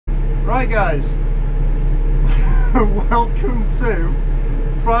Right guys, welcome to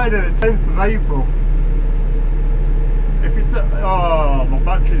Friday the 10th of April. If you oh, my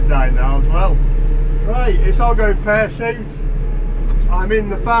battery's dying now as well. Right, it's all going pear-shaped. I'm in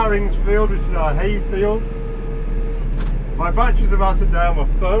the Farings field, which is our hay field. My battery's about to die on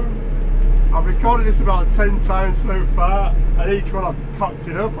my phone. I've recorded this about 10 times so far, and each one I've cocked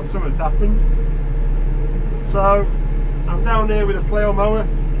it up or something's happened. So, I'm down here with a flail mower,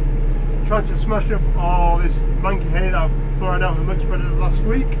 trying to smash up all this manky hay that I've thrown out with the mud spreader last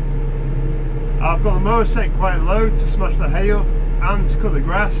week. I've got the mower set quite low to smash the hay up and to cut the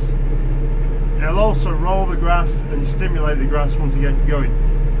grass. It'll also roll the grass and stimulate the grass once it gets going.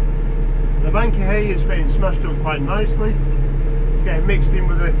 The manky hay is being smashed up quite nicely. It's getting mixed in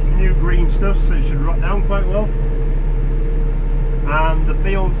with the new green stuff, so it should rot down quite well. And the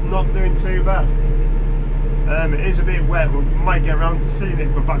field's not doing too bad. It is a bit wet, we might get around to seeing it if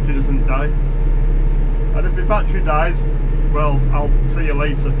my battery doesn't die. And if my battery dies, well, I'll see you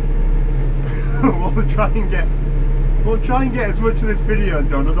later. We'll try and get as much of this video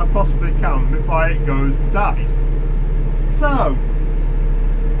done as I possibly can before it dies. So,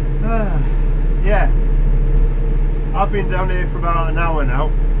 yeah, I've been down here for about an hour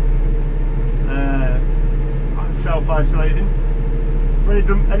now, self-isolating. For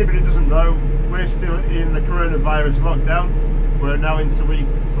anybody who doesn't know, we're still in the coronavirus lockdown. We're now into week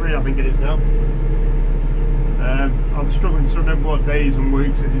 3, I think it is now. I'm struggling to remember what days and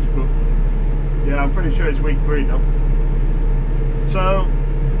weeks it is, but yeah, I'm pretty sure it's week 3 now. So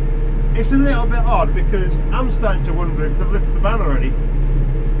it's a little bit odd because I'm starting to wonder if they've lifted the ban already,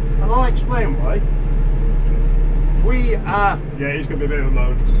 and I'll explain why. We are, yeah, it's going to be a bit of a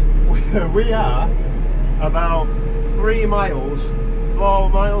moan. We are about 3 miles, 4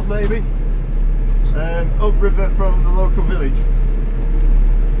 miles maybe, upriver from the local village,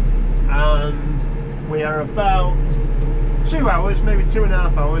 and we are about 2 hours, maybe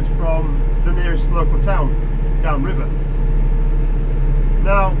 2.5 hours from the nearest local town, downriver.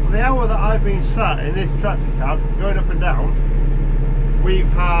 Now, for the hour that I've been sat in this tractor cab, going up and down, we've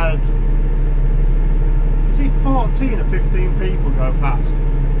had, is it 14 or 15 people go past,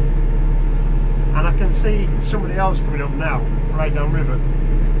 and I can see somebody else coming up now, right downriver.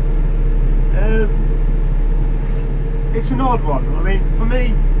 It's an odd one. I mean, for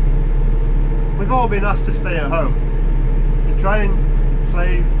me, we've all been asked to stay at home to try and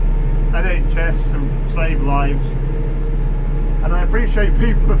save NHS and save lives, and I appreciate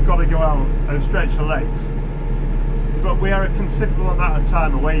people have got to go out and stretch their legs, but we are a considerable amount of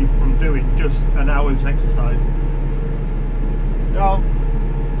time away from doing just an hour's exercise. Now,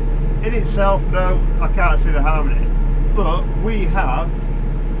 in itself, no, I can't see the harm in it, but we have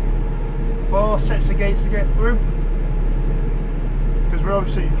 4 sets of gates to get through, because we're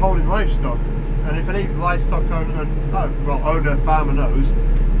obviously holding livestock, and if any livestock owner, owner, farmer knows,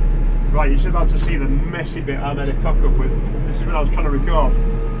 right, you're about to see the messy bit I made a cock up with. This is when I was trying to record.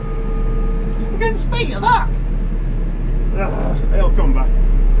 Look at the state of that! It'll come back.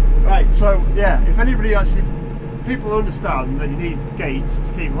 Right, so yeah, if anybody actually, people understand that you need gates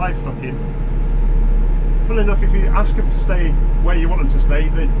to keep livestock in. Funnily enough, if you ask them to stay where you want them to stay,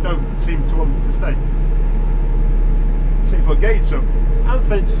 they don't seem to want them to stay. So you put gates up and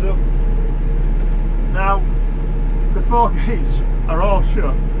fences up. Now, the 4 gates are all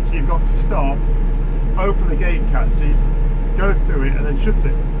shut, so you've got to stop, open the gate catches, go through it and then shut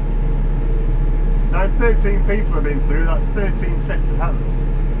it. Now 13 people have been through, that's 13 sets of hands.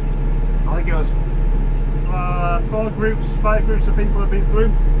 I think it was 5 groups of people have been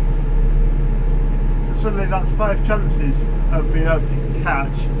through. So suddenly that's 5 chances of being able to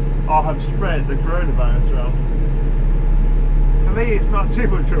catch or have spread the coronavirus around. For me, it's not too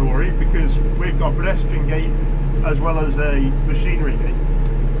much of a worry because we've got a pedestrian gate as well as a machinery gate.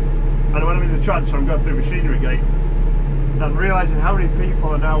 And when I'm in the tractor, I'm going through a machinery gate, and I'm realising how many people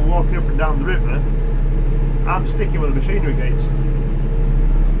are now walking up and down the river. I'm sticking with the machinery gates.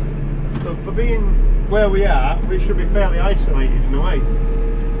 But for being where we are, we should be fairly isolated in a way.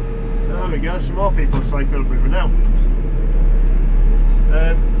 There we go, some more people cycling up the river now.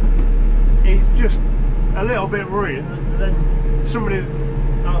 It's just a little bit worrying that then somebody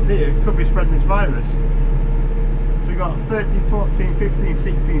out here could be spreading this virus. So we've got 13, 14, 15,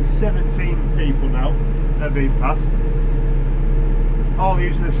 16, 17 people now that have been passed, all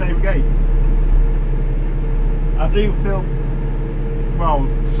using the same gate. I do feel, well,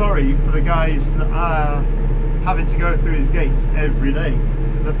 sorry for the guys that are having to go through his gates every day,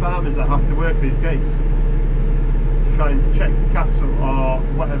 the farmers that have to work these gates to try and check cattle or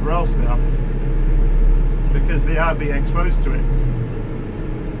whatever else they have, because they are being exposed to it.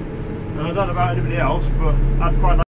 I don't know about anybody else, but I'd quite like